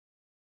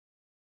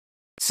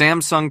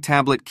Samsung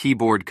Tablet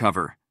Keyboard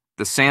Cover.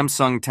 The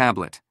Samsung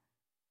Tablet.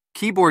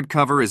 Keyboard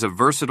cover is a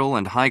versatile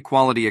and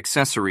high-quality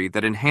accessory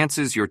that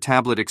enhances your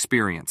tablet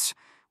experience.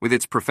 With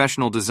its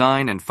professional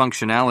design and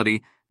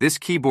functionality, this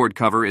keyboard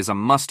cover is a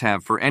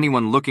must-have for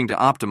anyone looking to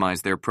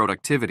optimize their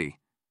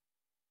productivity.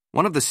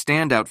 One of the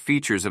standout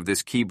features of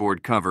this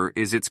keyboard cover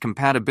is its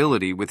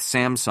compatibility with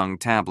Samsung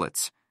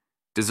tablets.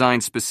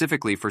 Designed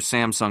specifically for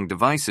Samsung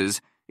devices,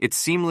 it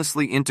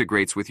seamlessly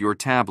integrates with your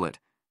tablet,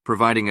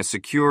 providing a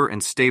secure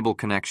and stable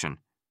connection.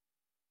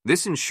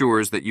 This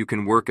ensures that you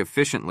can work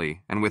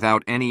efficiently and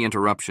without any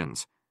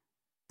interruptions.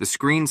 The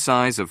screen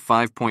size of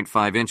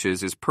 5.5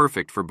 inches is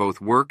perfect for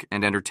both work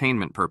and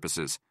entertainment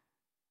purposes.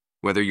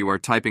 Whether you are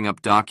typing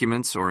up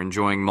documents or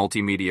enjoying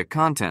multimedia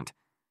content,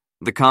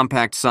 the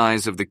compact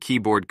size of the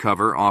keyboard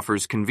cover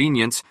offers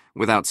convenience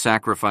without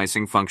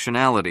sacrificing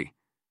functionality.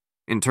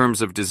 In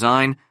terms of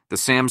design, the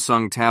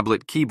Samsung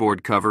tablet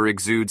keyboard cover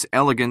exudes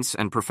elegance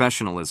and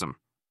professionalism.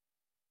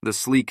 The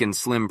sleek and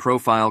slim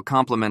profile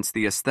complements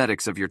the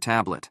aesthetics of your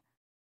tablet.